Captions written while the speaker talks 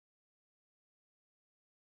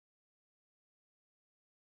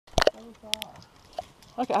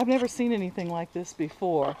Okay, I've never seen anything like this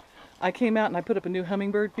before. I came out and I put up a new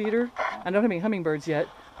hummingbird feeder. I don't have any hummingbirds yet,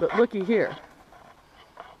 but looky here.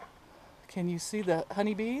 Can you see the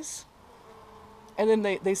honeybees? And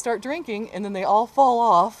then they start drinking and then they all fall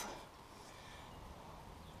off.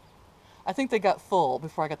 I think they got full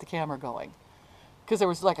before I got the camera going. Because there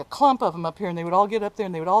was like a clump of them up here and they would all get up there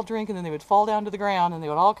and they would all drink and then they would fall down to the ground and they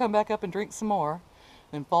would all come back up and drink some more. And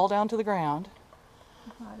then fall down to the ground.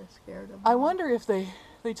 I'm kind of scared of them. I wonder if they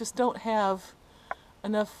just don't have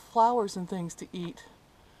enough flowers and things to eat.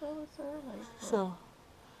 Well, it's early. So,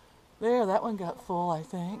 there, that one got full, I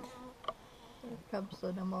think. Here comes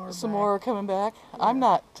some more. Some more are coming back. Yeah. I'm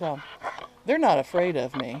not, they're not afraid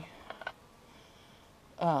of me.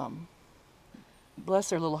 Bless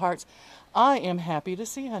their little hearts. I am happy to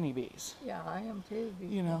see honeybees. Yeah, I am too.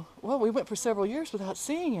 You know, well, we went for several years without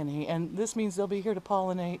seeing any, and this means they'll be here to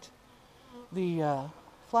pollinate the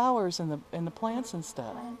flowers and the plants and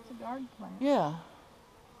stuff. Plants, the garden plants. Yeah.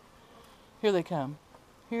 Here they come.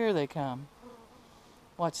 Here they come.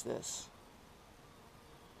 Watch this.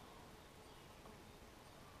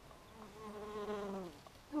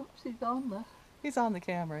 Oops, he's on the. He's on the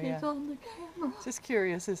camera, yeah. He's on the camera. Just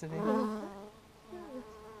curious, isn't he?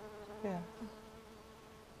 Yeah.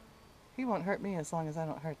 He won't hurt me as long as I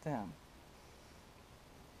don't hurt them.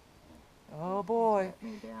 Oh boy,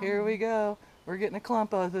 here we go. We're getting a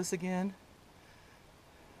clump of this again.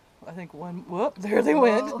 I think one, whoop, there they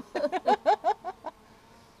went.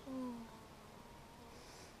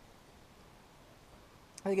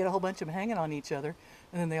 They get a whole bunch of them hanging on each other,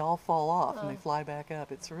 and then they all fall off and they fly back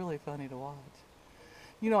up. It's really funny to watch.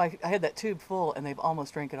 You know, I had that tube full, and they've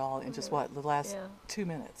almost drank it all in just what, the last 2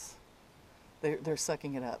 minutes. They're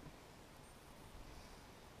sucking it up.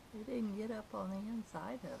 They didn't get up on the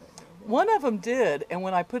inside of it. Did they? One of them did, and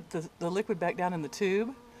when I put the liquid back down in the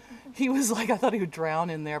tube, he was like, I thought he would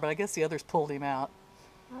drown in there, but I guess the others pulled him out.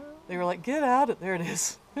 They were like, get out, there it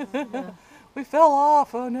is. We fell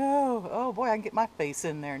off, oh no. Oh boy, I can get my face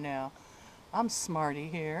in there now. I'm smarty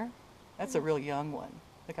here. That's a real young one.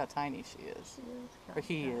 Look how tiny she is. Or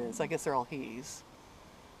he is. I guess they're all he's.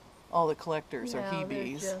 All the collectors are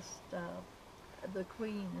he-bees. Just, the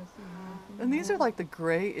queen is the one. And these are like the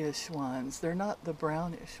grayish ones. They're not the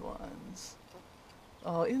brownish ones.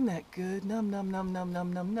 Oh, isn't that good? Num num num num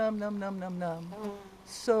num num num num num num num.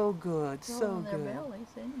 So good, so good. Their bellies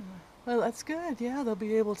anyway. Well, that's good. Yeah, they'll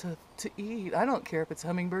be able to eat. I don't care if it's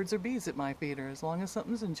hummingbirds or bees at my feeder, as long as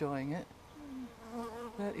something's enjoying it.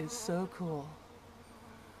 That is so cool.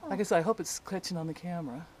 I guess I hope it's catching on the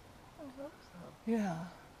camera. I hope so. Yeah.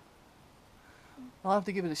 I'll have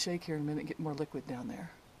to give it a shake here in a minute and get more liquid down there.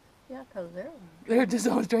 Yeah, because they're just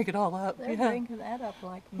always drink it all up. They're drinking that up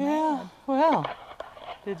like mad. Yeah, well,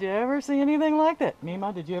 did you ever see anything like that?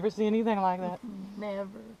 Mima, did you ever see anything like that? Never.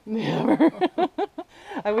 Never.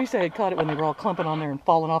 I wish I had caught it when they were all clumping on there and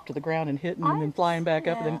falling off to the ground and hitting and then flying back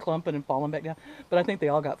up and then clumping and falling back down. But I think they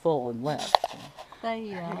all got full and left. So. There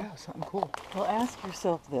you go, something cool. Well, ask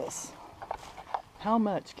yourself this. How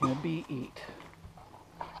much can a bee eat?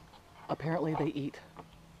 Apparently they eat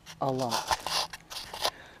a lot.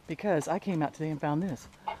 Because I came out today and found this.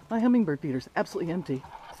 My hummingbird feeder's absolutely empty.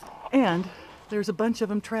 And there's a bunch of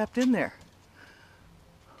them trapped in there.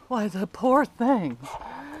 Why, the poor things.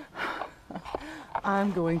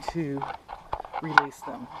 I'm going to release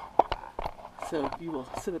them. So if you will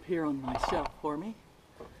sit up here on my shelf for me,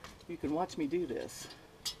 you can watch me do this.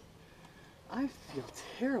 I feel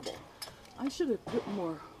terrible. I should have put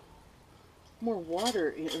more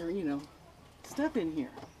water in, or you know, stuff in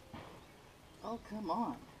here. Oh, come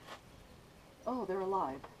on. Oh, they're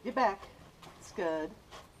alive. Get back, Scud.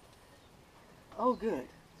 Oh, good.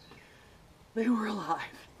 They were alive.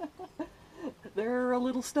 They're a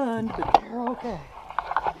little stunned, but they're okay.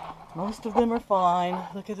 Most of them are fine.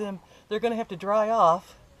 Look at them. They're going to have to dry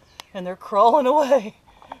off, and they're crawling away.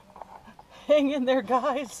 Hang in there,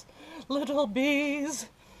 guys. Little bees.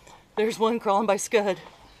 There's one crawling by Scud.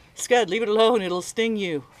 Scud, leave it alone. It'll sting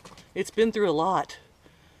you. It's been through a lot.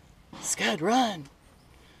 Scud, run.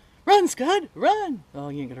 Run, Scud, run. Oh,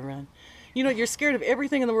 you ain't gonna run. You know, you're scared of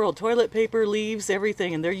everything in the world. Toilet paper, leaves,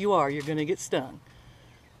 everything, and there you are. You're gonna get stung.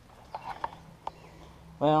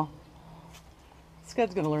 Well,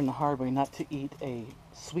 Scud's gonna learn the hard way not to eat a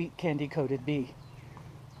sweet candy-coated bee,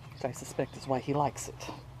 which I suspect is why he likes it.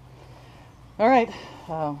 All right,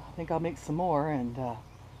 I think I'll make some more and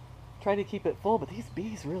try to keep it full, but these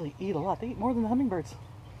bees really eat a lot. They eat more than the hummingbirds.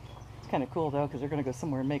 It's kind of cool though, because they're going to go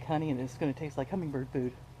somewhere and make honey and it's going to taste like hummingbird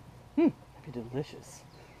food. That'd be delicious.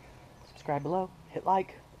 Subscribe below, hit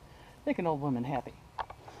like, make an old woman happy.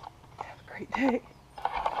 Have a great day.